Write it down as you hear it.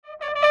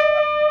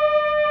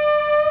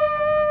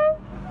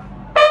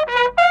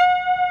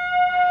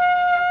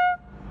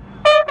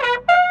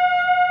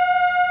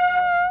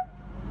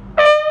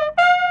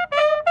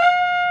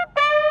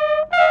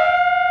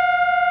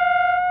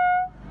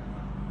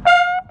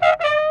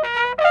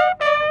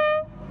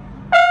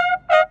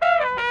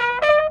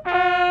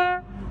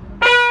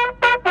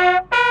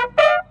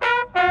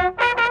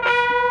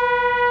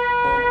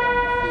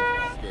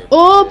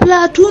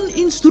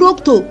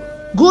instructor,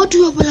 go to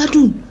your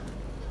platoon.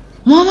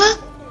 Mama,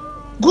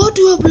 go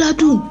to your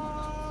platoon.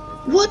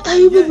 What are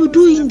you people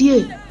doing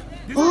there?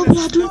 All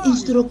platoon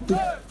instructor,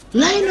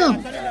 line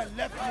up.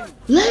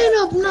 Line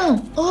up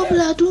now. All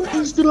platoon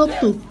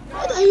instructor.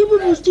 What are you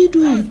people still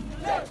doing?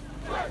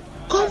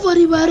 Come for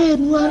the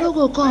parade. We are not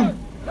gonna come.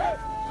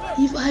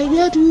 If I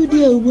get you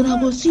there, we're gonna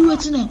go see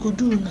what I could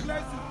do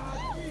now.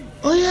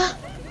 Oh yeah,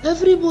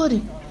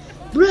 everybody.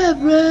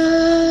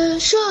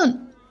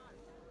 Preparation.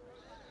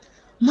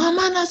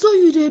 Mama, na so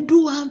you dey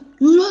do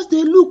you just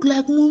dey look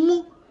like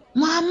mumu.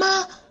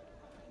 Mama,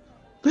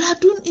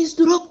 platoon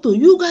instructor,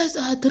 you guys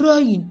are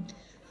trying.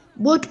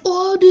 But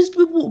all these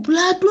people,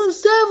 platoon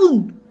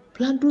 7,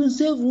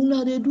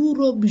 una they do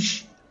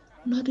rubbish.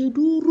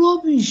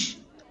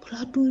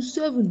 Platoon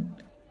 7.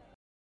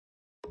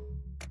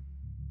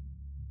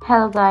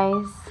 Hello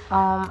guys,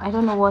 I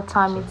don't know what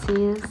time it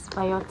is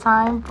by your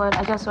time, but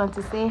I just want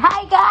to say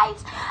hi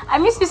guys. I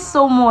miss you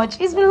so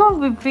much. It's been long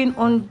we've been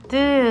on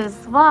this.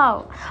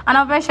 Wow. And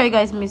I'm very sure you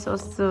guys miss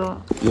us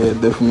too. Yeah,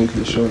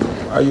 definitely, sure.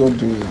 How you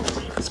doing?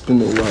 It's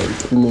been a while,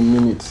 it's been a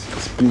minute,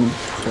 it's been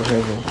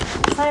forever.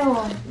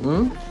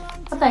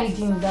 What are you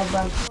doing with that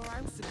bag?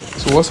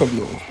 So what's up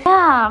now?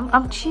 Yeah,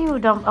 I'm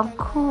chilled, I'm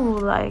cool,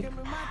 like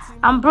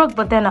I'm broke,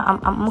 but then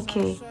I'm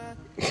okay.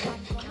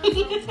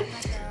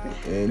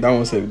 That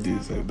one's every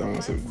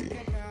day.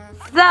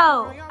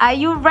 So, are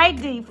you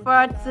ready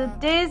for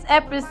today's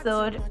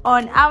episode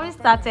on how we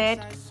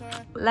started?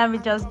 Let me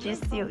just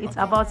gist you. It's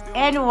about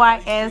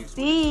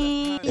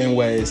NYSC.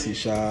 NYSC,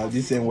 Sha.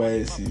 This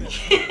NYSC.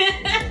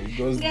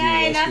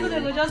 Guys, that's what they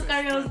will just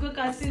carry us, go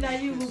consider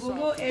you,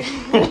 go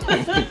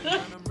everywhere.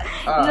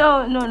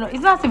 No.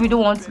 It's not if we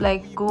don't want to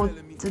like go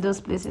to those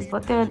places,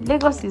 but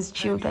Lagos is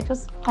chilled. I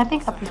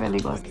think I prefer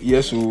Lagos.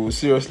 Yes, so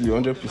seriously,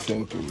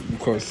 100%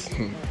 because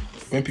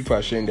when people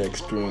are sharing their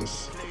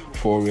experience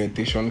for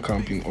orientation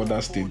camp in other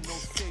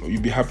states,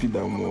 you'll be happy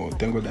that more.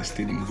 Thank God I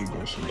stayed in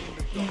Lagos.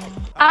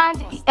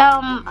 And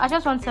I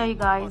just want to tell you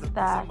guys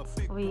that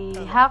we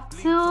have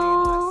 2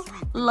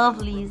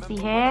 lovelies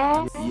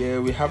here. Yeah,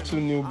 we have 2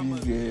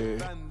 newbies here.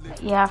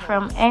 Yeah,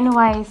 from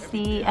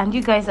NYC, and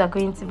you guys are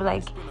going to be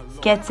like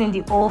getting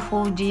the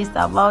awful gist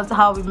about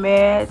how we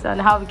met and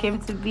how we came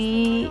to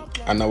be.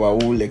 And our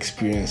whole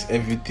experience,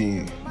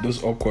 everything,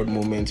 those awkward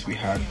moments we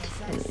had.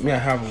 I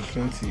have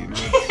plenty. You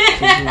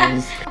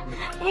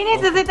need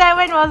to see time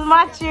when it was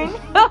matching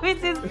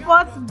with his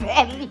sports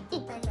belly.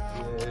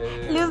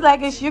 Looks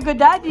like a sugar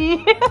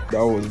daddy.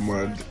 That was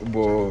mad,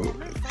 but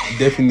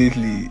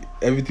definitely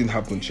everything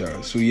happened,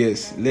 child. So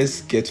yes,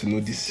 let's get to know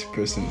these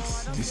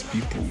persons, these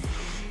people,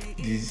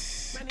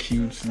 these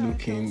cute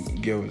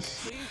looking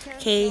girls.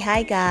 Okay,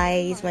 hi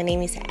guys, my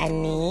name is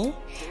Annie,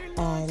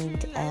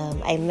 and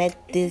I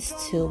met these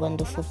 2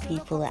 wonderful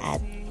people at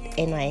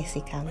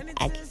NYSC camp,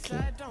 Agiki,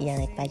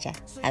 Yanek Baja,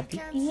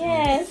 Abi.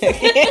 Yes.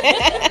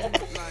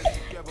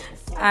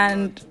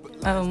 And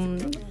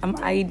I'm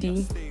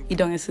ID. You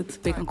don't have to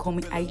they can call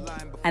me ID.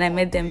 And I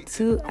met them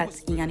too at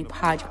Iani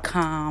Paja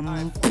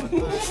camp,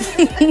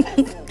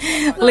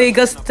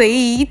 Lagos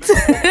State.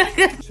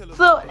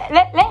 So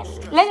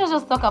let's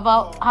just talk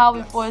about how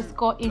we first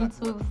got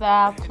into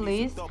that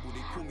place.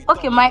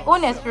 Okay, my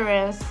own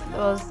experience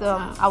was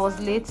I was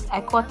late.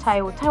 I called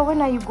Taiwo. Taiwo,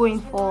 when are you going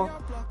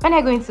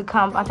to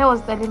camp? And I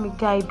was telling me,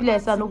 guy, be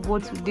like, I no go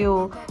today,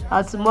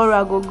 and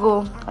tomorrow I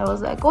go. I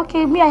was like,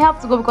 okay, me I have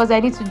to go because I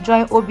need to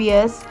join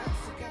OBS.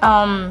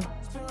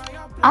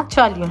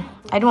 Actually,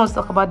 I don't want to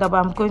talk about that, but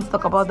I'm going to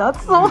talk about that.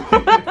 So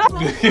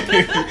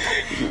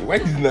why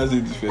did you not say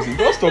this first?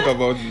 Let's talk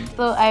about it.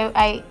 So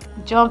I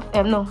jumped,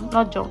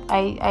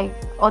 I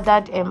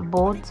ordered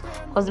boat,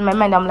 because in my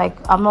mind I'm like,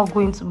 I'm not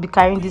going to be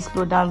carrying this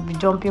load and be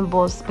jumping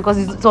boats because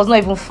it was not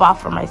even far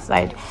from my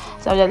side.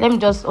 So I was like, let me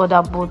just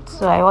order boat.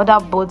 So I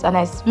ordered boat and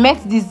I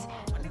met this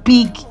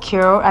big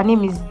girl. Her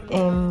name is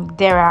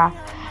Dara.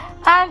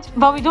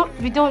 But we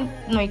don't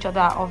know each other,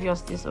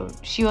 obviously. So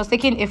she was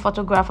taking a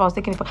photograph. I was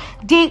taking a photo.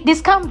 They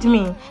scammed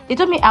me. They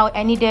told me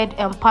I needed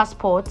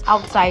passport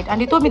outside, and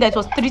they told me that it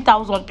was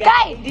 3,000.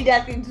 Guy did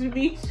that thing to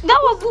me. That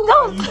was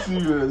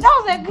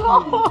like,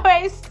 oh,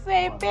 I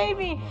say,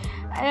 baby.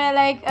 And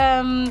like,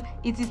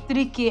 it is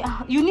 3K.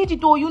 You need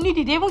it. Oh, you need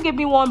it. They even gave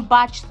me one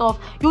batch stuff.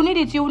 You need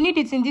it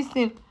in this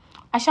thing.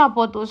 I should have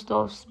bought those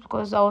stuffs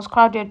because I was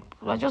crowded.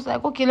 I was just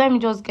like, okay, let me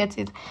just get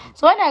it.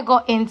 So when I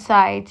got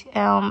inside,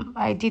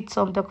 I did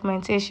some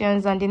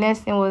documentations, and the next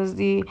thing was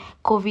the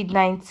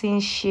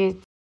COVID-19 shit.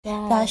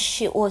 Yeah. That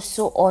shit was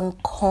so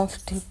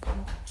uncomfortable.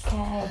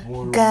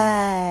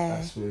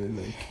 Guy.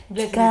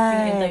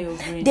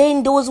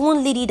 Then there was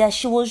one lady that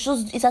she was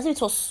just, it's as if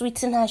it was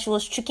sweetening her. She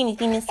was tricking the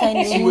thing inside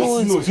the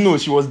nose. No,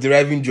 she was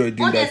deriving joy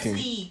doing that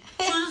thing.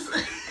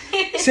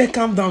 Say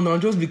calm down now,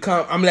 just be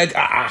calm. I'm like,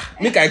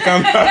 make I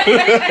calm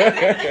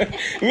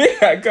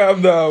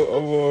down.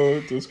 Oh,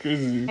 it was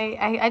crazy.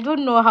 I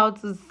don't know how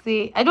to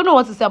say. I don't know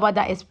what to say about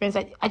that experience.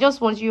 I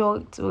just want you all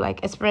to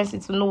like experience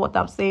it to know what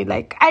I'm saying.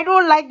 Like, I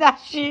don't like that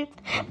shit.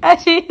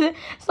 That shit is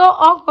so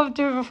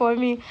uncomfortable for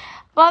me.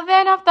 But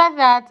then after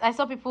that, I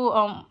saw people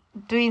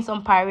doing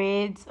some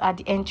parades at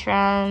the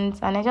entrance,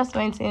 and I just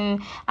went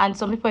in, and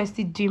some people are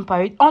still doing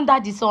parade under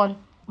the sun.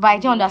 But I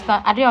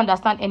didn't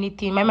understand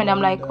anything. My mind,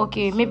 I'm like,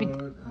 okay, maybe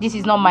this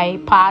is not my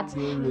part.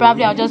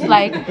 Probably I'll just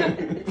like,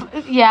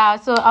 yeah.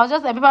 So I was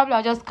just like, probably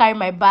I'll just carry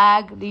my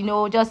bag,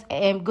 just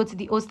go to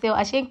the hostel.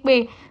 I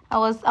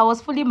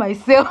was fully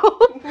myself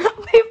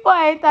before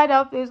I entered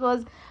that place.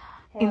 Was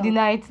in the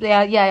night.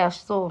 Yeah.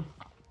 So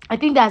I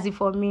think that's it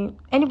for me.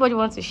 Anybody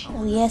want to share?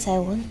 Oh, yes, I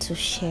want to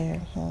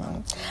share.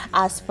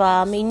 As per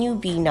I'm a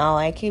newbie now,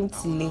 I came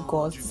to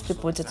Lagos.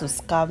 People wanted to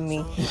scam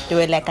me. They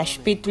were like, I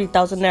should pay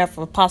 3,000 naira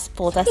for a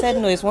passport. I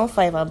said, no, it's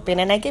 1,500 and pen.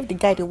 And I gave the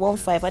guy the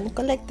 1,500 and he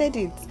collected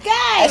it.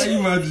 Guys! Can you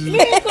imagine?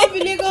 Come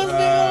to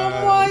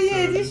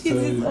Lagos, this shit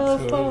is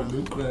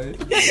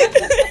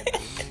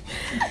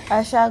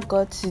Asha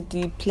got to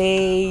the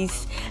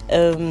place.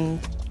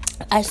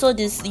 I saw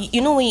this,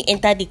 when you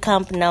enter the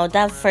camp now,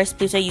 that first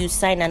place where you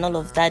sign and all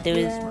of that, there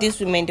was these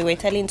women, they were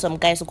telling some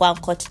guys to go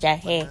and cut their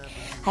hair.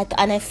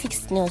 And I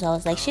fixed nails. I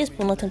was like, she's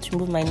promoting to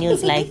remove my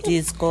nails like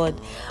this, God.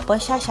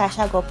 But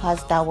Shasha got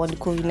past that one. The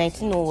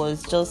COVID-19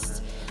 was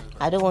just,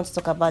 I don't want to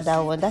talk about that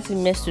one. That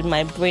messed with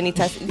my brain.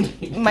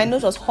 My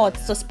nose was hot.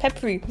 It was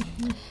peppery.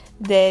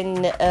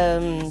 Then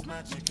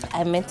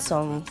I met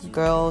some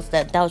girls.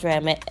 That was where I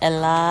met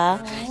Ella.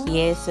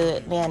 Yes,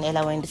 so me and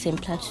Ella were in the same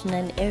platoon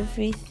and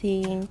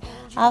everything.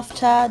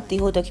 After the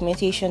whole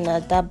documentation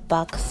at that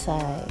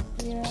backside,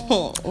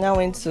 now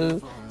went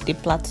to the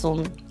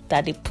platoon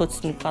that they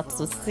put me,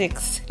 platoon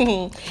 6.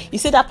 You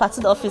see that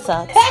platoon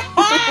officer?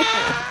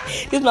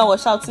 This man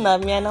was shouting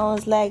at me and I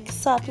was like,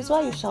 sir, please,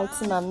 why are you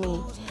shouting at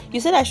me? You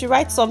said I should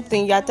write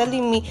something. You are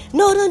telling me,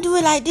 no, don't do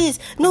it like this.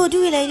 No,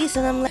 do it like this.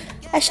 And I'm like,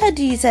 I shall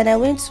do it. And I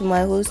went to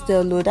my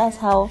hostel. That's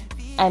how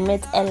I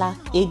met Ella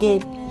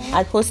again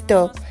at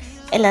hostel.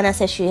 Ella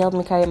said she helped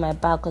me carry my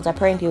bag because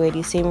apparently we were in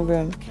the same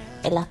room.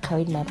 Ella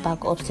carried my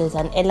bag upstairs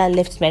and Ella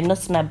left me. I did not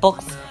see my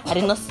box. I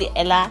did not see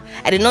Ella.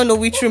 I did not know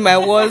which room I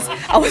was.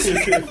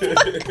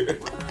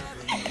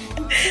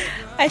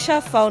 I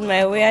shall found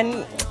my way,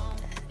 and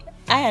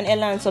I and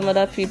Ella and some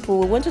other people,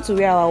 we wanted to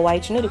wear our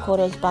white. They called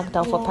us back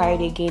down for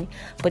parade again.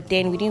 But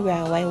then we didn't wear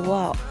our white. We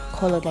wore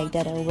colored like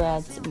that and we were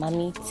at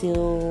Mami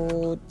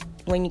till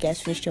when you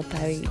guys finished your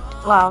parade.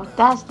 Wow,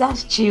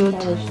 that's chilled.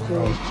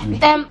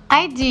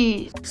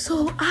 ID.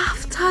 So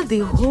after the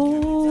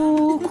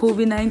whole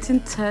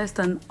COVID-19 test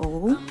and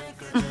all,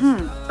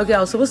 okay, I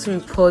was supposed to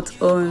report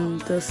on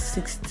the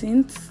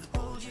 16th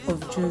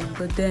of June,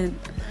 but then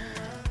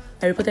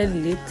I reported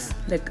late.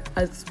 Like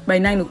by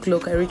 9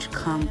 o'clock, I reached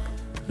camp.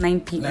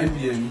 9 p.m. 9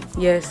 p.m.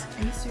 Yes.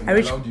 I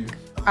reached.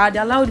 They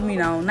allowed me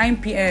now. 9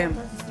 p.m.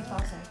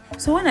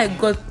 So when I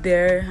got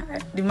there,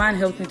 the man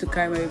helped me to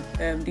carry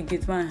my the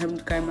gate man helped me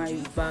to carry my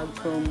bag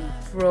from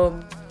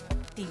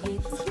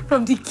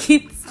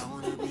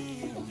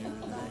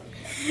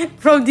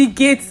the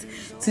gate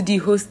to the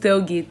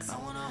hostel gate.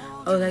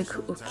 I was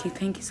like, okay,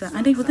 thank you, sir.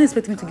 And then he wasn't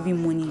expecting me to give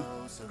him money.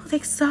 I was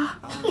like, sir,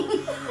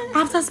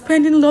 after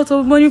spending a lot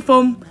of money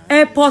from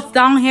airport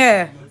down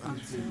here,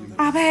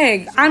 I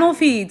beg, I know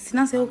feet. And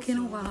I said, okay,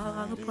 no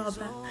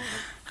problem.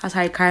 As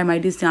I carried my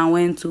distance and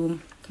went to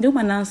the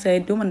woman now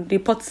said,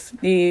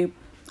 the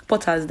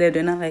porters there,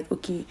 they're not like,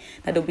 okay,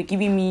 that they'll be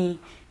giving me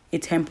a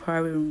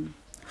temporary room.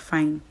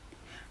 Fine.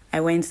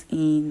 I went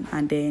in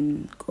and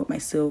then got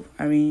myself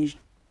arranged.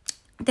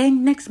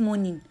 Then next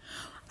morning,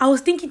 I was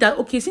thinking that,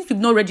 okay, since we've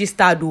not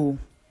registered, though,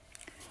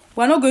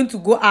 we're not going to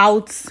go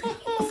out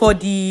for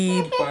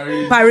the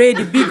parade,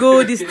 the big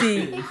old this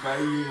thing.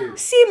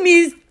 See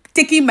me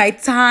taking my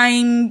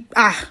time,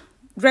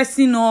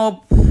 dressing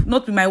up,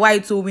 not with my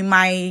white, so with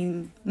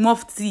my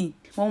mufti.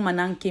 One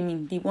woman came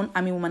in, the one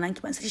army woman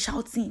came and started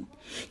shouting,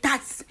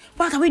 "That's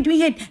what are we doing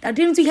here? That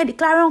didn't you hear the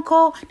clarion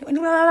call?"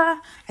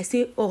 I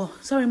say, "Oh,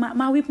 sorry,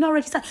 ma, we've not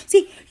registered.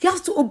 See, you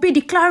have to obey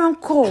the clarion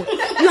call.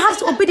 You have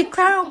to obey the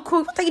clarion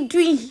call. What are you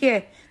doing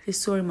here?" I say,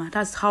 "Sorry, ma."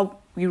 That's how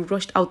we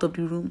rushed out of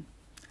the room.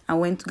 I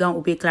went to go and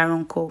obey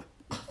clarion call.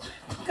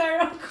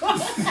 Clarion call.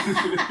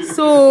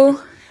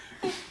 So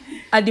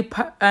at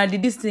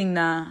this thing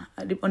now,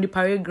 on the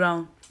parade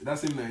ground. That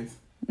same night?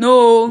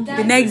 No,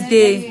 the next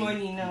day.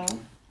 Morning now.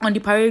 On the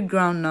parade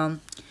ground now,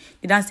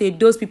 they don't say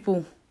those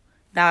people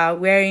that are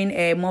wearing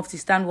a mufti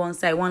stand one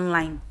side, one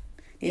line.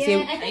 They say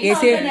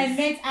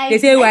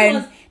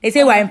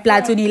we're in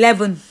platoon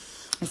 11.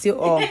 I say,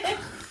 oh,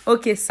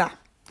 okay, sir,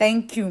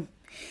 thank you.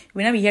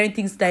 We're not be hearing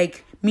things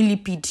like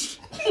millipede,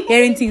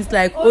 hearing things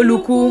like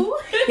oluku,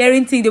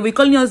 hearing things, they were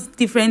calling us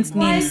different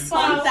names.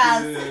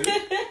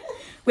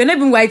 We're not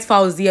even white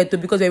fowls yet though,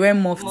 because we're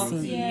wearing mufti.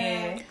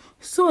 Yeah.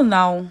 So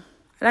now,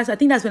 I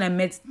think that's when I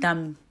met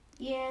Dami.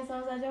 Yes, I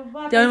was at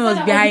the Dami was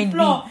behind me.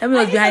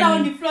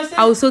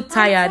 I was so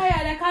tired.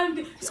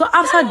 So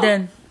after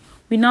then,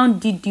 we now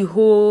did the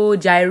whole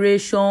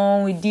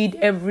gyration. We did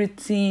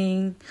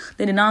everything.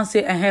 Then they now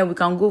say, we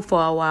can go for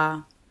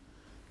our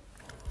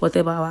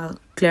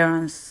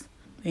clearance.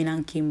 We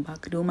now came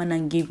back. The woman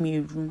then gave me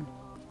a room.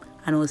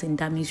 And I was in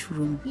Dami's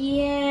room.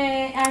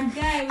 Yeah,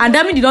 and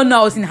Dami did not know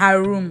I was in her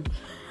room.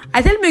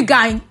 I tell me, go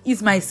and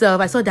eat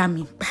myself. I saw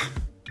Dami.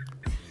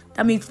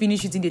 That means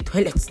finish using the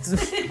toilet too.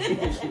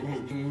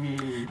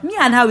 Me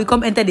and her, we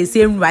come enter the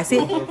same room. I say,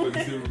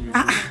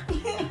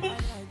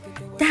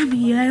 damn,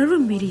 your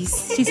room it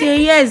is. She said,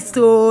 yes,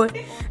 so.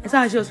 And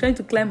so she was trying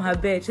to climb her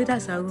bed. She said,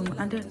 that's her room.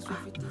 And then,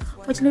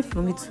 fortunately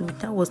for me too,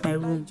 that was my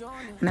room.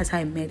 And that's how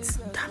I met.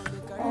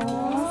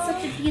 Oh,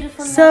 such a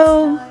beautiful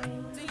So,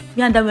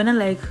 yeah, and then we're not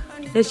like,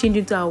 let's change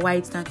into our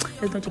whites now.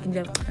 Let's not check in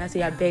them. And I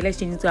say, I beg, let's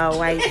change into our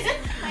whites.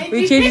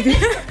 We changed it.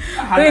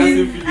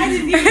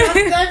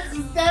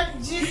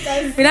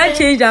 We not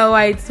changed our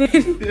whites.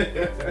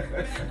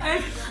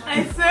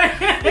 I swear.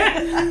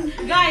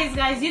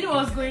 guys, you know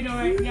what's going on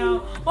right now.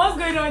 What's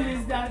going on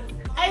is that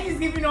I just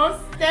giving us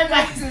step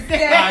by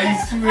step.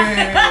 I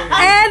swear.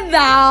 And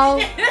now.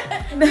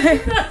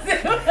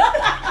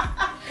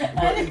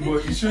 but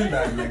it's showing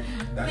that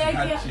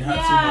she had so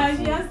much fun.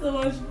 She has so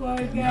much fun,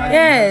 guys.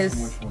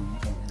 Yes.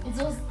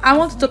 I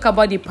want to talk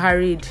about the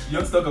parade. You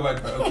want to talk about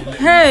the parade?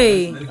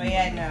 Okay,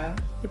 Hey. now.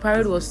 The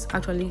parade was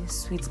actually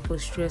sweet but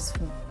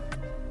stressful.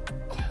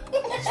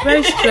 It's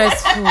very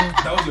stressful.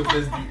 That was your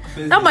first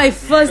day. Not my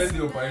first. Day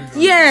of parade.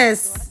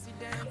 Yes.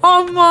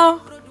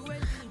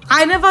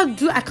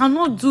 I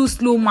cannot do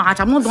slow march.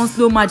 I've not done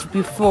slow march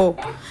before.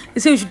 They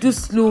say you should do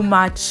slow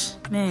march.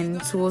 Man,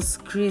 it was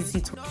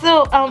crazy.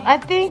 So I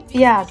think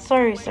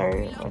sorry.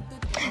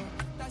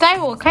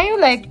 Taiwo, can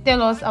you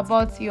tell us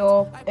about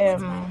your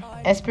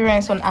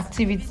experience on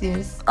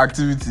activities?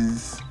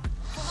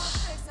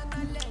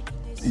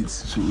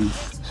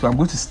 So I'm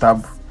going to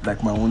stab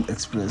my own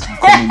experience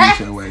coming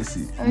into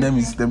NYC. Okay. Let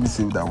me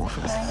save that one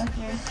first.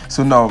 Okay.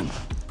 So now,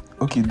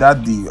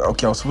 that day,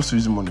 I was supposed to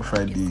resume on a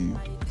Friday.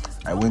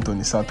 I went on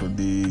a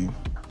Saturday.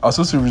 I was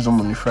supposed to resume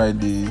on a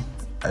Friday.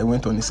 I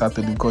went on a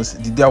Saturday because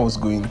the day I was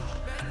going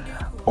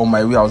on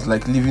my way, I was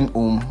leaving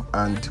home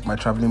and my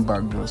traveling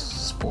bag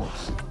just spoiled.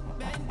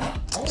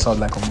 So I was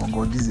like, oh my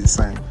God, this is a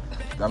sign.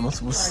 I'm not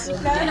supposed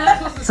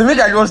to. So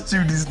maybe I just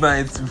chill this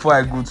night before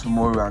I go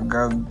tomorrow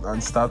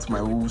and start my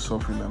whole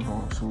suffering and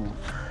all. So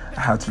I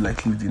had to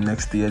leave the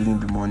next day early in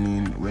the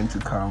morning, went to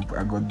camp,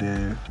 I got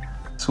there.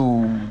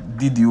 So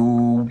did the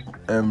whole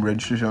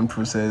registration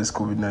process.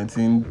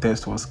 COVID-19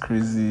 test was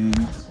crazy.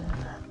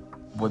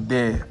 But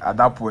there, at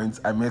that point,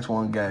 I met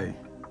one guy,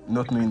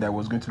 not knowing that I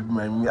was going to be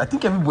my roommate. I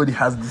think everybody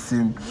has the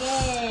same.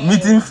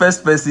 Meeting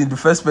the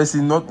first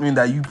person, not knowing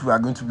that you people are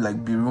going to be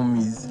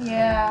roomies.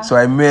 Yeah. So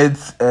I met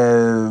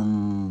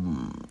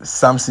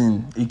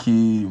Samson,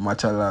 aka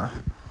Machala.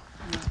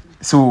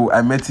 So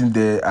I met him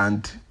there,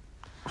 and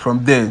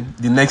from there,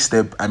 the next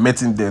step, I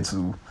met him there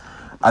too.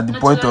 At the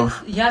point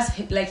of he has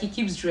he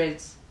keeps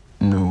dreads.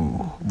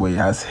 No, but he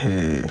has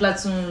hair.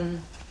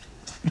 Platoon.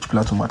 Which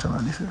platoon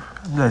Machala this is?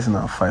 I'm guys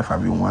now 5,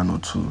 I've been 1 or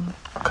 2.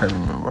 I can't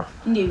remember.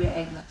 In the wear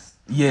eyeglass.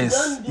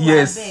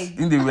 Yes.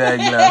 In the wear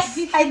eyeglass.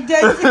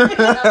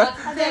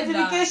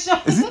 Identification.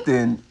 Is it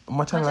 10?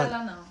 Machala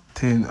now.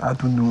 10. I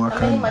don't know. How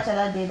many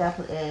Machala did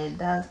that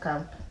dance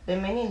camp? There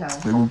are many now.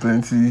 There go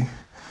plenty.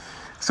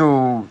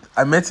 So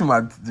I met him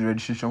at the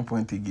registration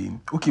point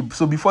again. Okay,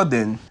 so before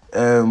then,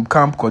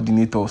 camp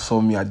coordinator saw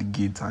me at the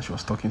gate and she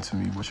was talking to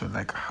me, but she was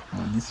like,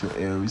 man, this your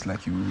hair is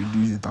you will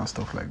reduce it and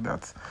stuff like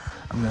that.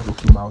 I'm like,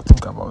 okay, I'll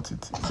think about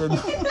it.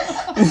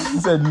 He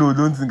said, no,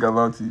 don't think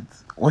about it.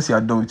 Once you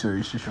are done with your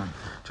registration,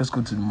 just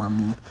go to the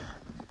mommy.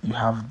 You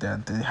have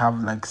that, they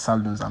have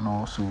salons and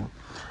all. So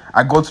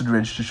I got to the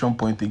registration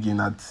point again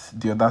at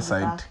the other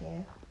side.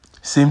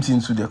 Same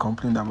thing too, they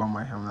complained about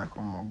my hair. I'm like,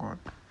 oh my God.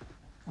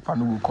 If I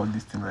know we'll call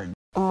this thing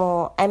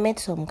I met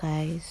some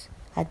guys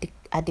at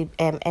the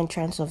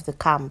entrance of the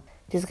camp.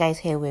 These guys'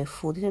 hair were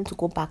full. They had to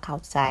go back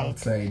outside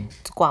to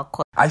go and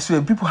cut. I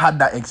swear, people had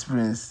that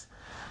experience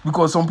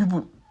because some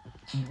people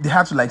they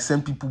had to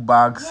send people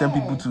back, send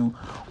people to.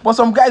 But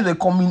some guys were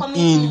coming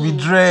in with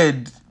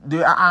dread.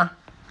 They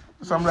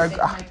So I'm like,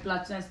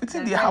 it's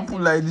they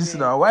happen like this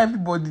now. Why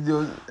everybody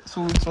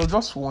so it was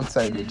just one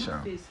sided.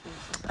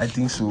 I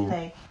think so.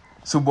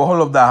 So, but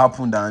all of that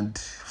happened, and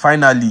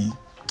finally,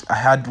 I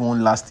had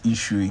one last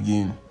issue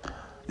again.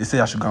 They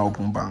said I should go and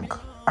open bank.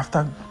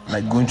 After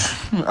going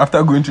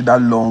through that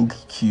long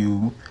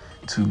queue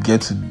to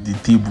get to the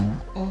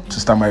table to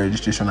start my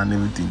registration and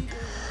everything,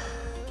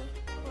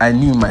 I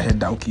knew in my head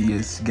that okay,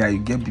 yes, guy, you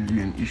get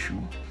an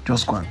issue.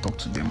 Just go and talk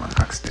to them and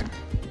ask them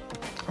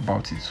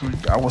about it. So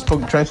I was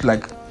trying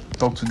to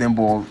talk to them,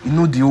 but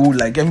the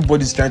whole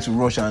everybody's trying to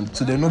rush, and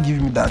so they're not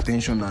giving me the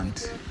attention, and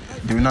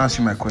they will not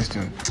answer my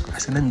question. I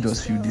said, let me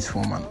just fill this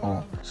form and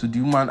all. So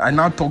the woman, I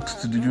now talked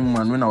to the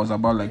woman when I was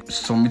about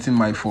submitting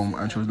my form,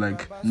 and she was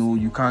like, no,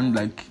 you can't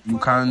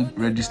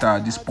register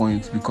at this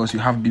point because you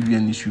have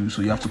BVN issues,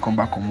 so you have to come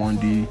back on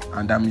Monday,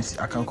 and that means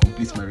I can't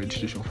complete my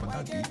registration for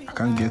that day. I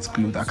can't get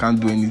clothes, I can't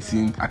do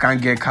anything, I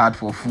can't get card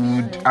for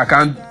food,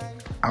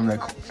 I'm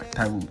like,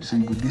 Taiwo, so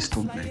you go this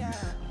talk like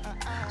this.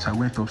 So I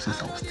went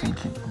upstairs, I was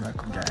thinking, I'm like,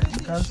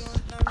 guys,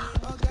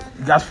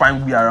 just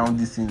find me around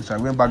this thing. So I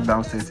went back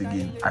downstairs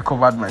again. I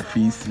covered my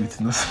face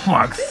with nose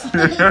marks so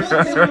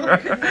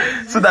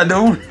that they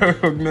won't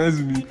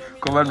recognize me.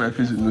 Covered my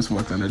face with nose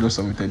marks and I just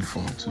submitted the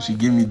form. So she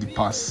gave me the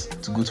pass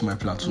to go to my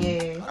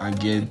platoon and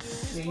get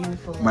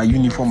my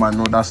uniform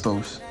and other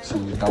stuff. So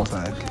that was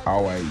like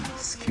how I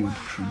scaled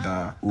through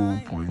that whole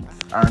point.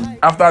 And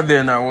after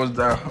then, I was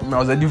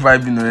already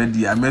vibing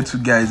already. I met 2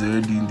 guys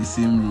already in the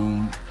same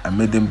room. I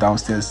met them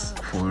downstairs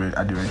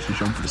at the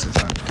registration process.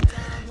 And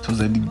it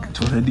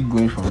was already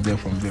going from there.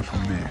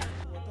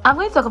 I'm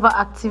going to talk about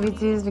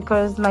activities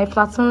because my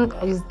platoon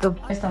is the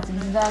best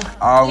activity.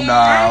 How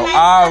now?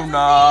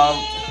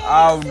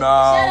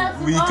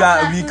 We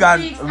are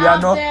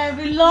not.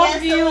 We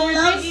love you. We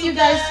miss you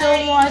guys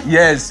so much.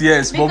 Yes,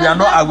 but we are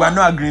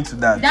not agreeing to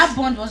that. That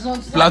bond was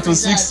not. Plateau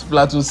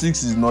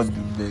 6 is not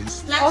the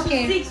best. Plateau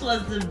 6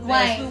 was the best.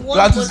 Why?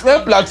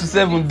 When Plateau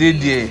 7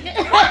 did there.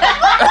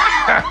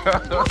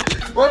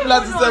 When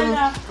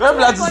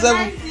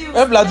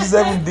Plateau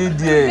 7 did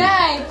there.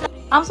 Guys,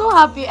 I'm so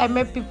happy I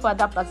met people at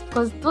that place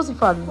because those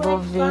people are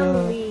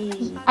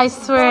loving. I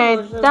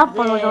swear, that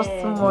bond was just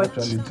too much.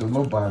 Actually, it was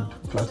not bad.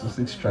 Plateau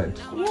 6 tried.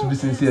 To be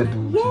sincere,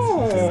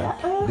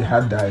 they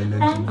had that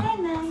energy.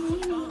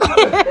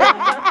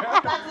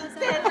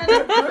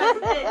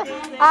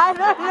 I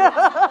don't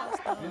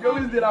know. You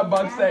always did that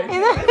backside.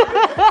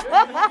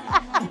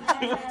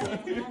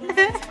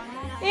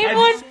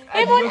 Even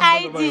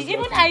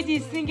ID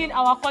is singing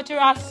our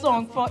cultural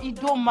song for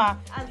Idoma.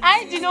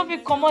 I did not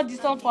even come out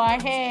this song for her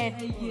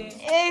head.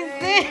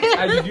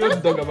 And did you want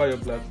to talk about your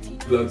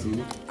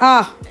platoon?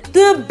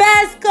 The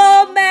best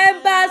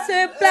co-members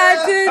in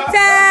Platoon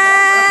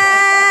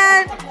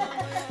 10.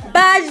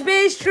 Batch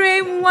B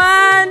Stream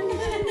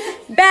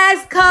 1.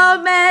 Best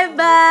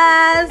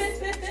co-members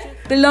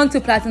belong to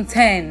Platoon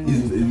 10.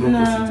 It's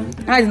not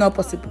possible. That is not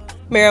possible.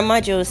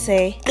 Miramajo will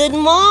say, good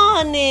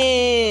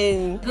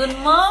morning. Good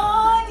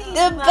morning.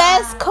 The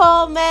best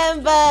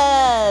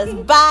co-members.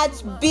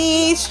 Batch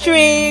B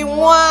Stream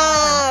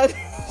 1.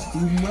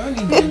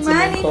 Good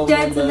morning,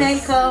 Gentlemen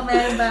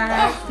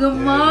co-members. Good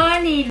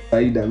morning.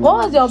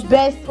 What was your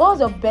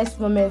best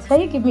moment?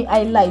 Can you give me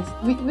highlights?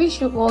 We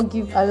should all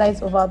give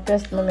highlights of our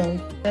best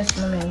moment.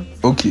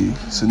 Okay,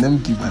 so let me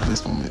give my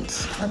best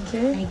moments.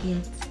 Okay.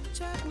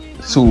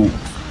 So,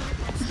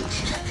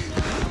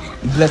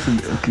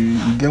 okay,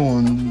 you get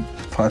one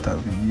part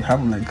of it. You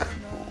have like.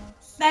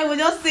 I will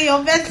not say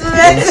your best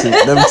moment.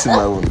 Let me say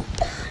my one.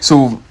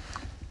 So,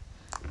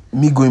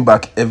 me going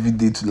back every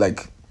day to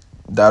like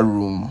that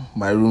room,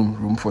 my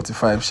room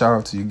 45. Shout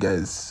out to you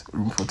guys,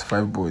 room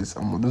 45 boys.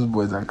 Those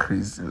boys are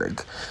crazy.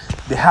 Like,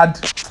 they had,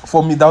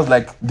 for me, that was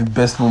like the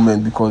best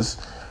moment because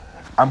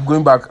I'm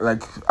going back,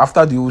 like,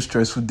 after the whole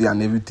stressful day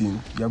and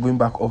everything, you're going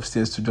back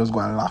upstairs to just go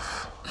and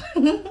laugh.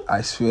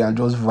 I swear, and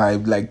just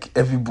vibe, like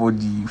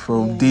everybody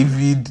from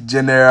David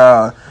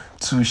General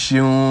to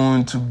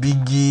Sheun to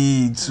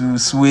Biggie to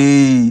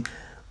Sway,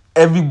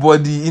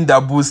 everybody in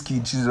that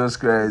Boski, Jesus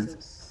Christ.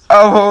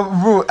 Oh,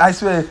 bro, I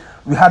swear,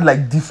 we had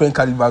like different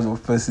calibers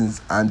of persons,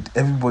 and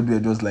everybody were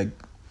just like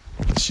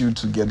chill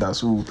together.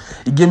 So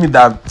it gave me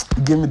that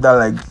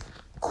like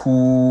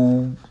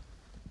cool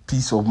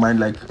peace of mind.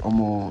 Like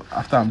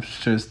after I'm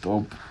stressed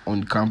up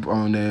on camp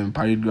on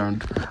parade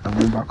ground, I'm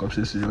going back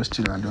upstairs to just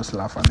chill and just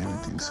laugh and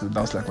everything. So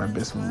that was like my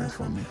best moment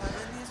for me.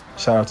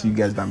 Shout out to you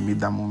guys that made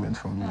that moment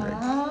for me. Like,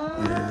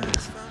 yeah.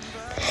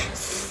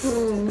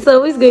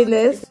 So who's going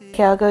next?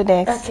 Okay, I'll go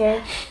next.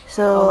 Okay.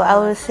 So I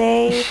will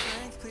say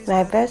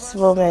my best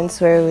moments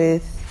were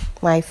with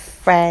my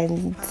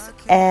friends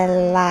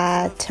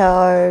Ella,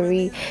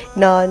 Tori,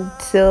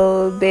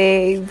 Nonto,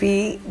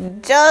 baby.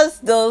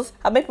 Just those.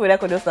 I make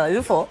people those now.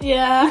 You four?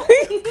 Yeah.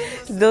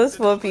 Those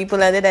 4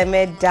 people, and then I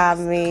met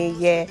Dami.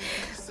 Yeah.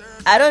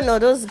 I don't know,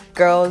 those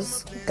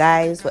girls,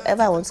 guys,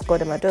 whatever I want to call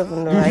them, I don't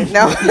even know right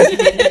now.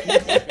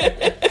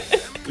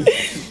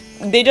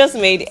 They just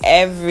made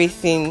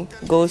everything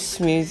go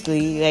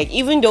smoothly. Like,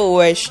 even though we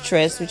were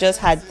stressed, we just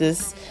had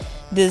this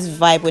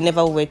vibe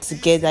whenever we were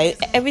together.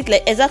 Everything,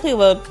 like, exactly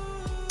what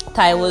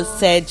Taiwo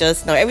said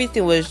just now,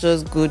 everything was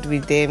just good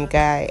with them,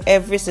 guy.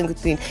 Every single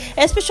thing.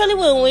 Especially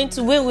when we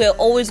were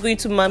always going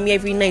to Mami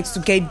every night to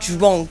get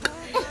drunk.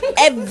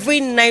 Every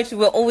night we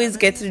were always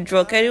getting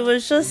drunk, and it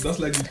was just. That's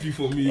like the P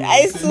for me.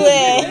 I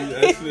swear.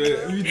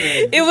 Every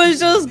night. It was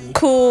just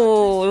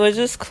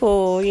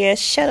cool. Yeah,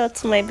 shout out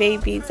to my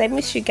babies. I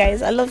miss you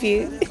guys. I love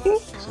you.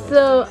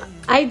 So,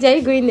 are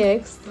you going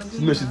next?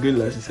 No, she's going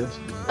last. She said.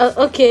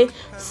 Okay.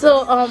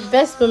 So,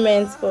 best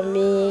moments for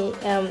me.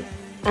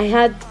 I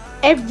had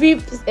every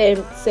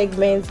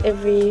segment,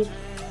 every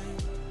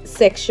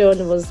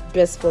section was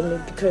best for me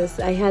because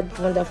I had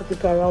wonderful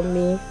people around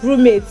me.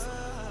 Roommates.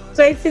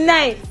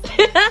 29.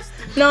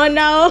 No.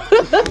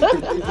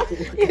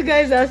 You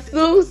guys are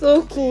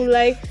so cool.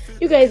 Like,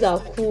 you guys are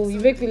cool.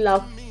 You make me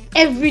laugh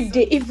every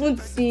day, even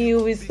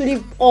till we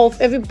sleep off.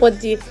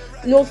 Everybody,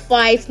 no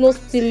fights, no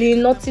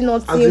stealing, nothing. We're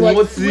just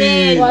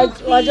nothing like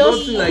cool. That.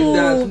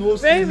 No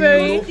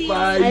very, stealing, no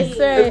fights. I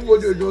swear,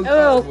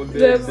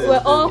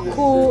 we're all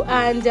cool,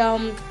 and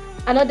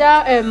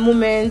another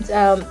moment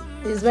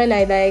is when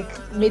I like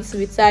meet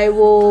with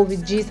Taiwo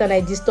with G's and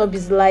I disturb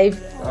his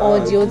life all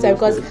the whole time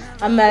because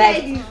I'm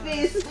like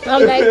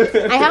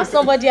I have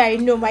somebody I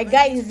know. My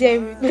guy is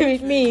there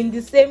with me in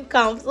the same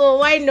camp, so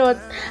why not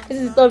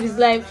disturb his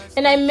life?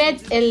 And I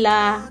met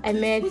Ella, I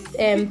met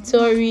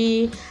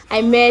Tori,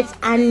 I met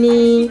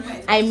Annie,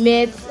 I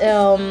met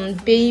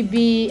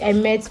Baby, I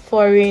met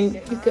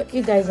Foreign.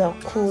 You guys are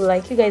cool.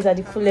 Like you guys are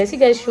the coolest. You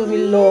guys show me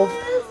love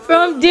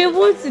from day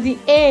one to the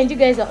end. You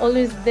guys are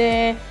always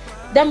there.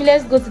 Dami,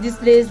 let's go to this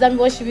place. Dami,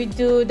 what should we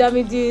do?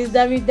 Dami this,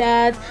 Dami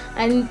that.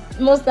 And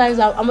most times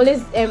I'm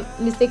always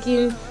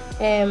mistaking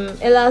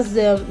Ella's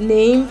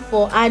name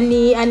for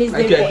Annie, Annie's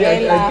name for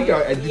Ella. I think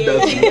I did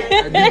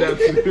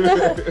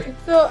that too.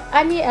 So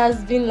Annie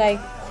has been like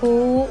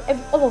cool.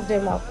 All of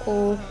them are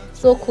cool.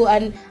 So cool.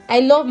 And I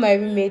love my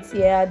roommates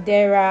here.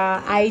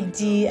 Dara,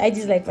 ID. ID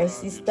is like my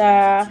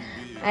sister.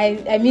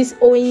 I miss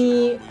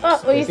Oyi.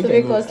 Oyi used to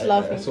make us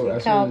laugh in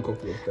camp.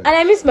 And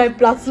I miss my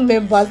platoon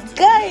members.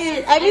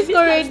 Guys, I miss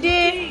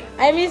Korede.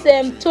 I miss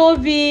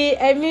Toby.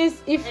 I miss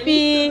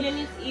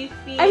Ifi.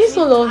 I miss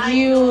all of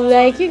you.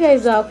 Like, you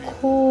guys are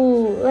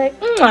cool. Like,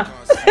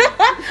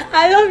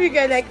 I love you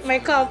guys. Like, my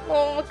camp.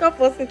 Oh, my camp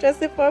was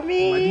interesting for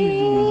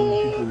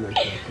me.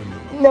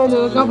 No,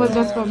 camp was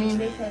just for me.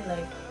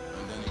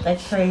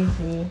 Like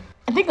crazy.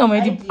 I think I'm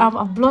already.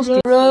 I've blushed.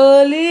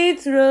 Roll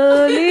it.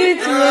 Join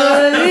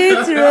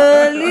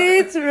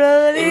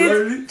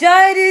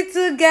it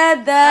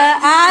together.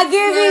 I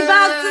give it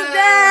back to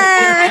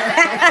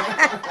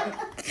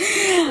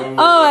them.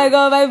 Oh my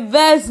god, my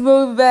best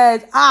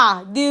movement.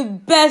 The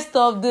best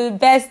of the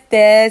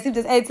bestest. If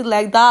there's anything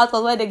like that,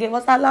 was when they gave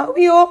us a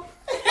lawio.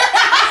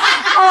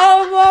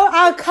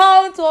 Our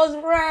account was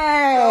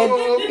red.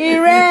 He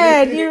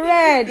read.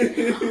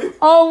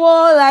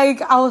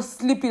 Like I was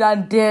sleeping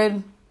and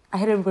then I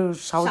heard everybody was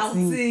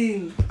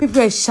shouting.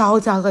 People were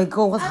shouting. I was like,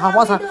 "God, what's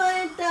happening?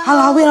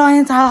 How we don't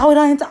enter? I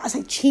was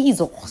like,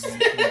 Jesus.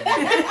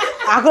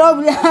 I couldn't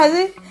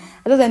believe it.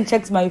 I just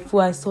checked my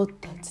phone. I saw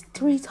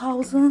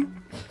 33,000.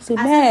 So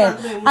man,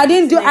 I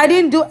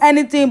didn't do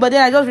anything, but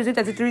then I just received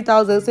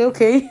 33,000. So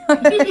okay.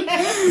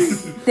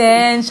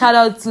 Then shout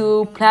out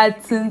to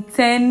Platinum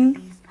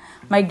 10,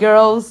 my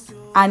girls,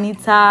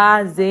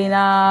 Anita,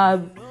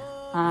 Zainab.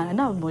 I don't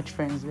have much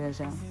friends there,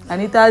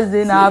 Anita,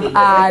 Zainab,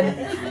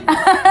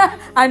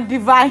 and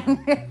Divine.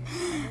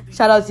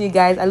 Shout out to you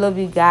guys. I love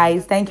you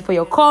guys. Thank you for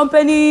your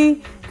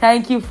company.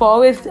 Thank you for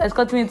always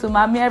escorting me to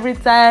mommy every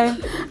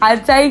time.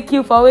 And thank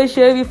you for always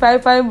showing me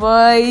fine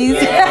boys.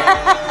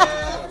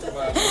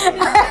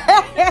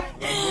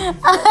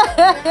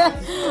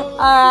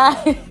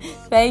 Alright.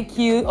 Thank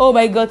you. Oh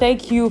my god,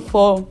 thank you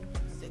for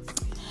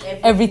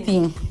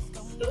everything.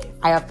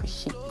 I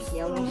appreciate.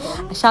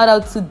 Shout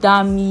out to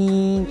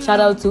Dami, shout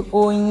out to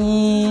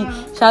Oyi,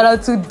 shout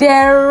out to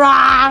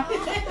Dara.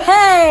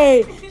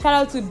 Hey, shout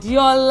out to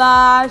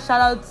Diola,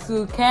 shout out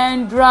to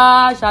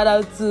Kendra, shout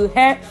out to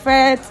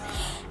Hefet.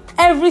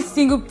 Every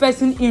single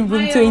person in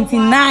room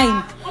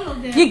 29.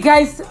 You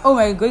guys, oh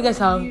my god, you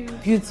guys are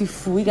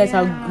beautiful. You guys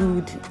are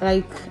good.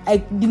 Like, I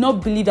did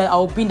not believe that I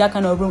would be in that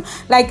kind of room.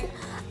 Like,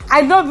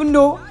 I don't even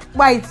know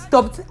why it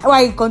stopped,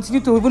 why I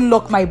continued to even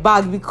lock my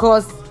bag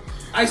because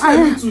I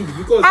said too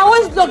because I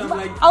always lock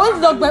my.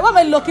 Why am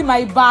I locking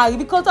my bag?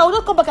 Because I will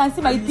just come back and see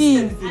my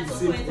things.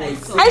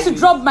 I used to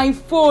drop my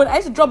phone.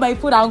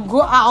 and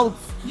go out.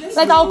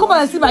 Like I'll come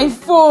back and see my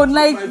phone.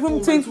 Like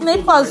room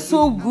 29 was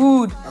so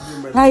good.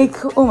 Like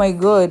oh my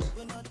god.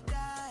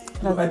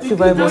 That's a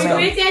very much. We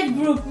created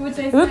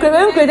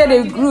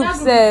a group.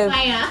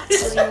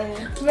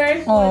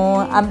 Oh,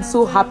 I'm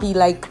so happy.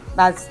 Like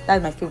that's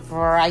my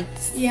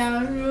favorite.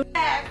 Yeah.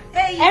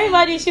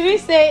 Everybody, should we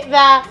say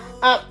that?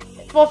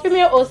 For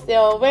female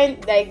hostel, when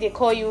like they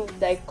call you,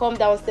 like come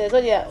downstairs.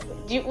 What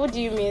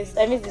do you miss?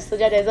 I miss the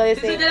soldier. There's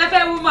always saying,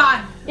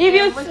 woman. When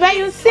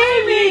you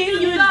see me,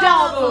 you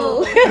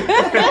double.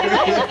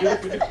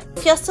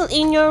 If you're still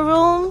in your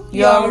room,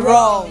 you're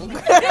wrong.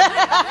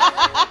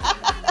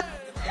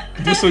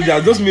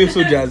 Those male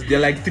soldiers, they're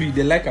like 3.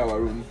 They like our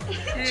room,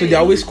 so they're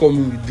always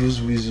coming with those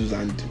whistles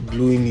and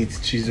blowing it.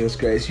 Jesus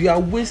Christ, you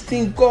are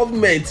wasting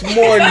government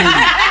money.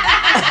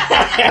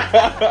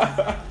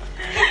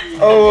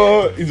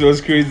 Oh, it was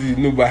crazy.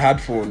 No, but I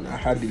had fun. I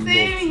had a lot.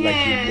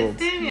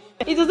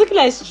 It was looking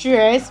like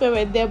stress when we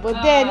were there,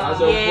 but then as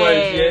of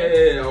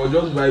I was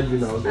just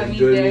vibing. I was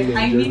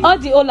enjoying. All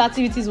the old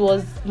activities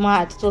was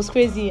mad. It was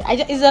crazy.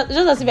 It's just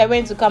as if I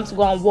went to camp to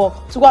go and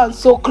walk, to go and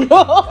sew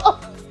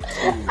clothes.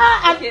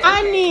 And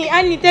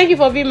Annie, thank you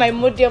for being my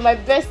model, my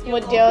best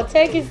model.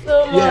 Thank you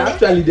so much. Yeah,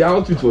 actually, the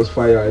outfit was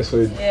fire. I saw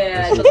it.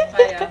 Yeah, it was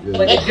fire. Yeah.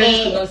 But the girls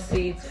could not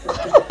see it.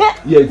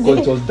 Yeah, because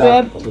it was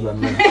dark. It was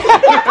amazing.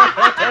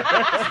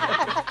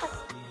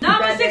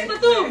 Number 6 for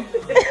 2.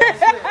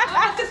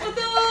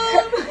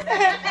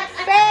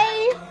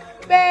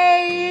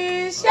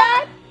 Baby,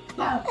 shut.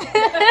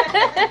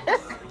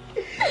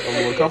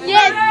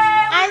 Yes.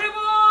 And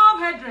remove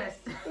headdress.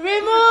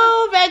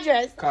 Remove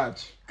headdress.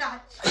 Catch.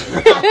 Do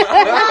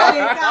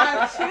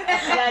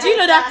you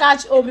know that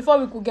catch? Oh, before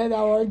we could get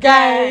that one,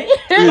 guy.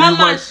 That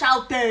man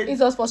shouted. It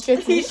was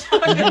frustrating.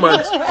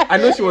 I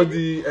know she was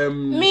the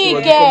Me, she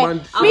was the girl.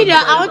 command. Me,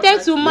 that I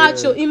wanted to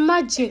match. Oh,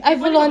 imagine, I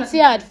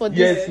volunteered for this.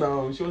 Yes,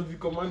 now she was the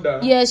commander.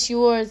 Yes, she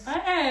was.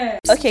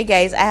 Okay,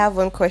 guys, I have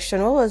one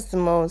question. What was the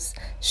most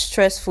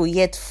stressful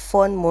yet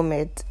fun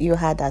moment you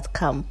had at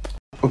camp?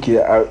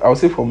 Okay, I would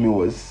say for me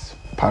was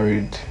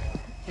parade.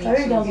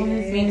 Parade has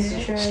always been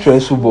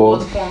Stressful,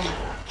 but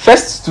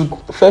first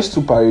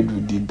two parade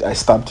we did, I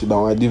stabbed it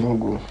down. I didn't even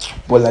go.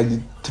 But like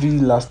the 3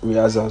 last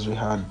rehearsals we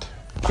had,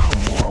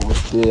 I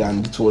was there,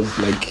 and it was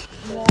like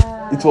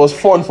it was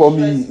fun for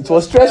me. It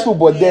was stressful,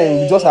 but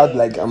then we just had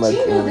like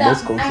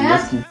let's continue.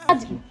 Let's keep.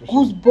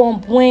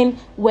 Goosebump when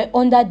we're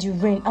under the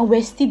rain and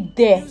we're still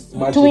there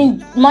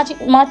doing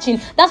marching.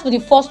 That's for the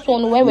first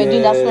one when we're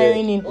doing that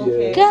swearing in.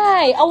 Okay.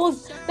 Guy, I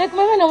was like,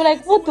 my man, I was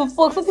like, what the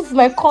fuck? Something for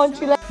my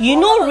country. Like, You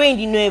know, rain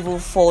did not even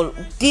fall.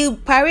 The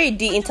parade,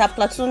 the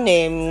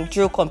interplatoon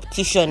drill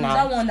competition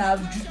now.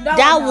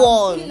 That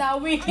one.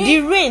 The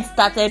rain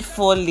started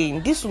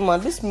falling. This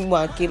woman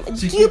came.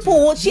 She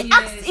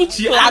asked each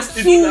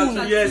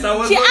platoon. Yes,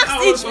 She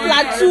asked each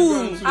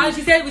platoon. And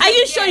she said, Are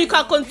you sure you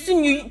can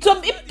continue?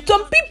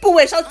 Some people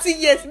were shouting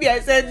yes. Me, I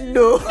said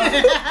no.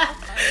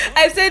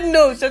 I said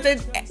no.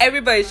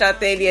 Everybody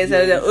shouted yes.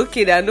 I was like,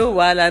 okay, there are no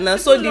wahala. Now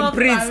so the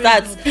breeze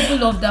starts. People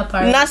love that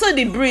parade. Now so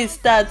the breeze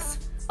starts.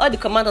 All the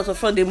commanders of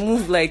front, they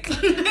move like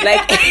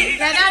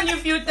that new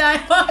filter.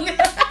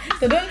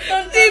 the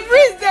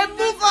breeze, they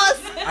move us.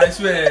 I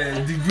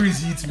swear, the breeze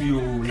hit me.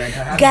 Like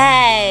I had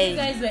Guy, You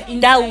guys were in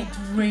that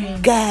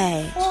rain.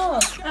 guy. Oh,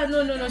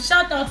 no.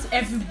 Shout out to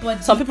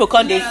everybody. Some people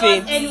can't they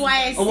faint.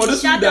 NYSC. Oh,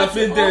 those people that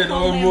fainted. It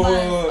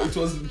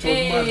was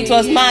mad. It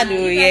was mad,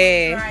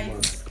 yeah.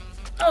 Right.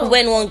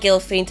 When one girl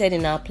fainted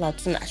in our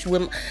platoon,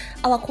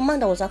 our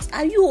commander was asked,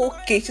 "Are you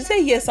okay?" She said,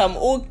 "Yes, I'm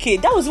okay."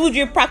 That was even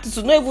during practice,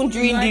 not even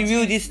during the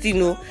real this thing.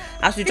 No,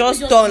 as we just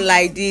done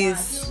like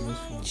this,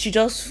 she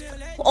just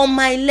on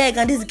my leg,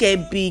 and this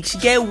get big, she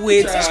get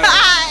weight. But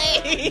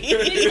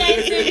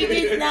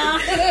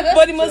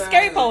the most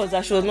scary part was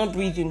that she was not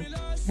breathing.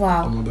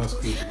 Wow. That's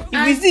cool.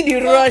 If you see the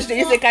rush, they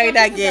used to carry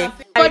that girl.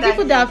 for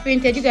people that have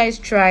fainted, you guys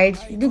tried.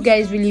 You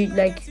guys really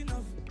like.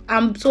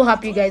 I'm so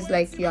happy you guys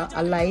like you're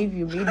alive.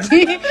 You made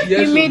it.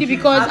 You made it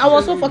because I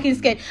was so fucking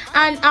scared.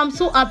 And I'm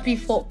so happy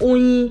for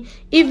Oyin.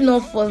 If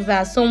not for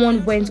that,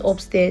 someone went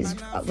upstairs.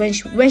 When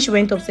she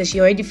went upstairs,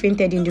 she already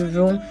fainted in the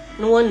room.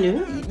 No one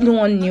knew. No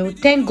one knew.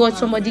 Thank God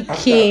somebody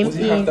came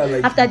in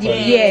after the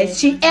years.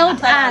 She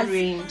held us.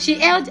 She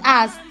held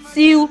us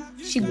till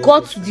she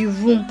got to the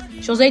room.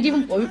 She was already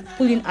even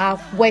pulling her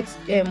wet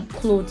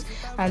clothes.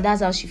 And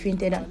that's how she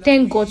fainted. And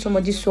thank God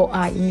somebody saw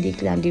her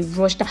immediately and they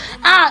rushed her.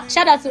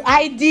 Shout out to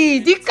ID,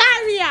 the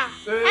carrier.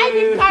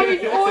 ID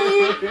carried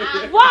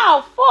Oyin.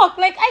 Wow, fuck.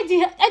 Like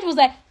ID was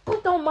like,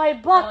 put on my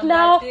back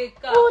now.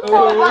 Put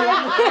on my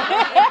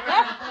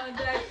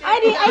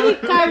ID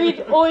carried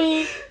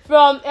Oyin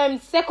from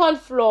second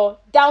floor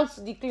down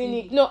to the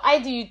clinic. No,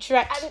 ID, you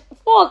try.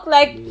 Fuck,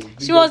 like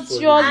she was.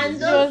 And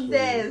those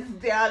stairs,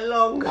 they are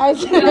long.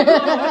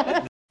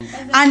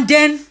 And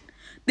then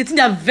the thing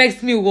that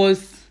vexed me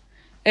was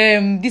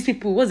these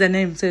people, what's their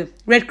name? So,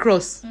 Red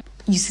Cross.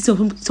 You see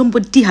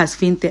somebody has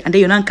fainted and then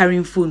you're not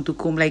carrying phone to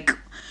come. Like,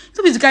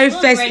 somebody to carry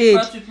first aid.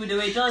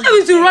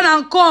 Somebody to run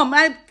and come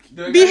and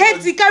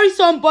behave to carry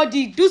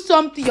somebody, do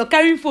something. You're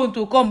carrying phone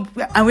to come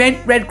and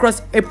wearing Red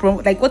Cross apron.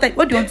 Like, what do you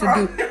want to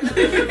do?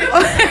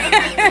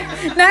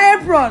 Now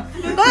apron.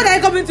 What are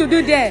you coming to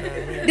do there?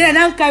 Then I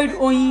now carried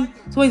Oyin.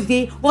 So you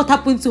say, what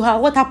happened to her?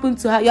 What happened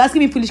to her? You're asking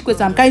me foolish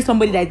questions. I'm carrying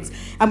somebody that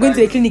I'm going to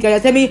the clinic and you're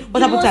telling me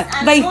what happened to her.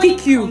 But I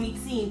pick you.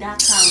 In that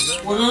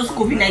camp was those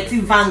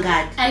COVID-19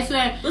 vanguard. I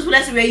swear. Those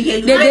people were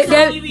yellow.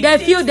 They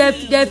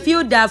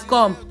feel they have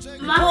come.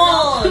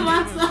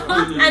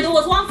 And there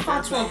was one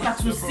fat one,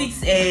 platoon 6.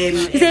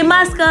 He said,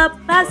 mask up.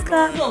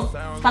 No,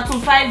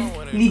 platoon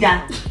 5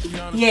 leader.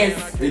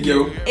 Yes. Hey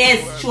girl.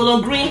 Yes, she was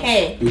on green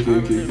hair.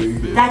 Okay.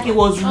 That girl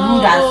was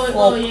rude as fuck.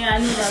 Oh yeah, I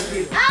know that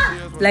babe.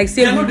 Like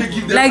say, They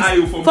give them like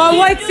eye for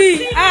what thing?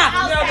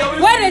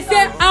 When they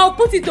say I'll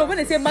put it on, when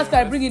they say mask,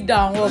 I bring it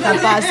down. Walk and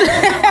pass.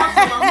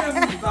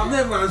 I'm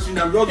never answering.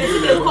 I'm not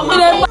doing that.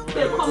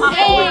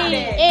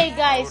 Hey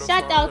guys,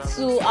 shout out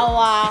to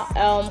our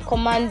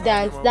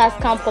commandants, that's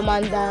camp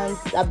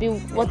commandants,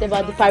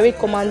 whatever, the parade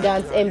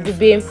commandants,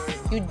 Dubem.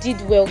 You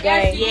did well,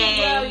 guys.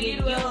 Yeah, you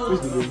did well.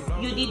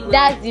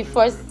 That's the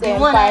first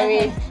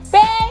parade.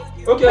 Bang!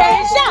 Okay.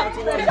 Bang! Shout!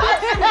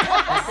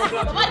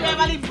 What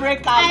never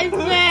break out? I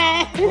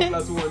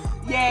swear.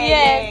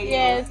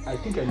 Yes. I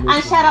think I know.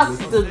 And shout out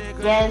to the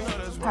best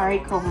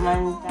parade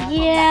commander.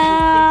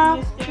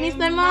 Yeah,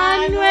 Mr.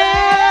 Manuel.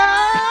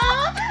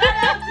 Shout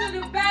out to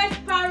the best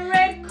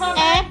parade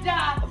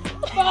commander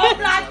for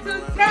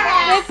Platoon 10.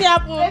 Let's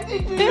happen.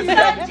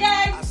 Mr.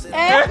 James.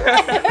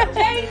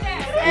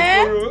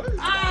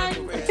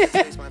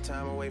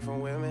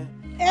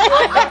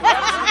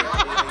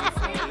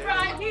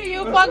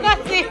 You forgot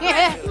it.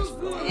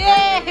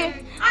 Yeah.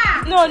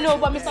 No,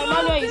 but Mr.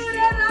 Manuel is.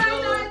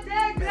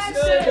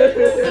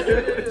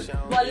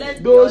 But let's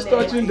be Those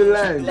honest. touching the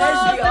line.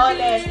 Let's be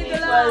honest.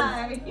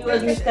 It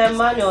was Mr.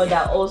 Manuel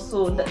that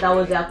also that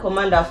was their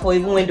commander for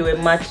even when they were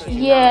matching.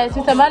 Yes,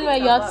 Mr. Manuel,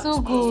 you're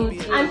too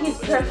good. And his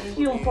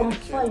perfume from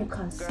far you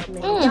can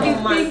smell.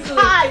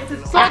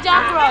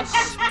 Soldier crush.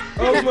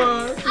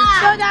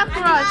 Soldier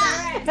crush.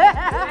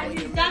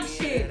 Dark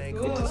shade.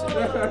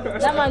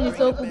 That man is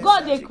so cool.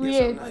 God, they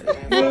create.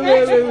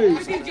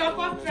 Wait.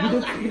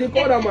 You dey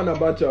call that man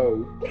Abacha?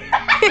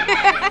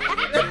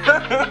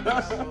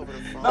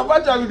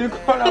 Abacha, we dey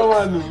call that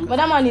one. But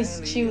that man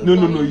is chill. No,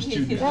 he's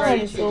chill. That man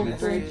is so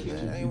good. He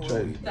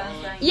tried.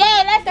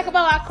 Yeah, let's talk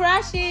about our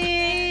crushes.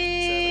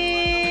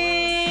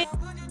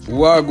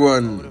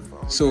 Wagwan.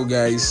 So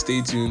guys,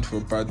 stay tuned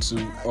for part 2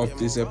 of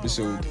this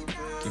episode.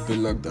 Keep it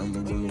locked, I'm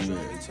not going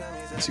nowhere.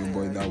 It's your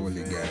boy, that Wale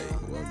guy.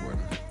 Wagwan.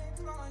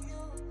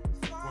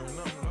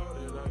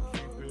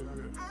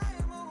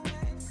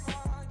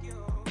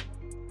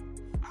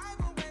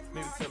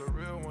 Need to tell a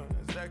real one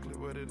exactly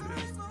what it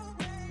is.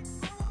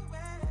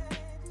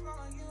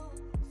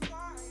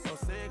 Don't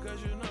say it 'cause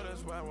you know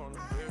that's why I wanna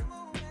hear.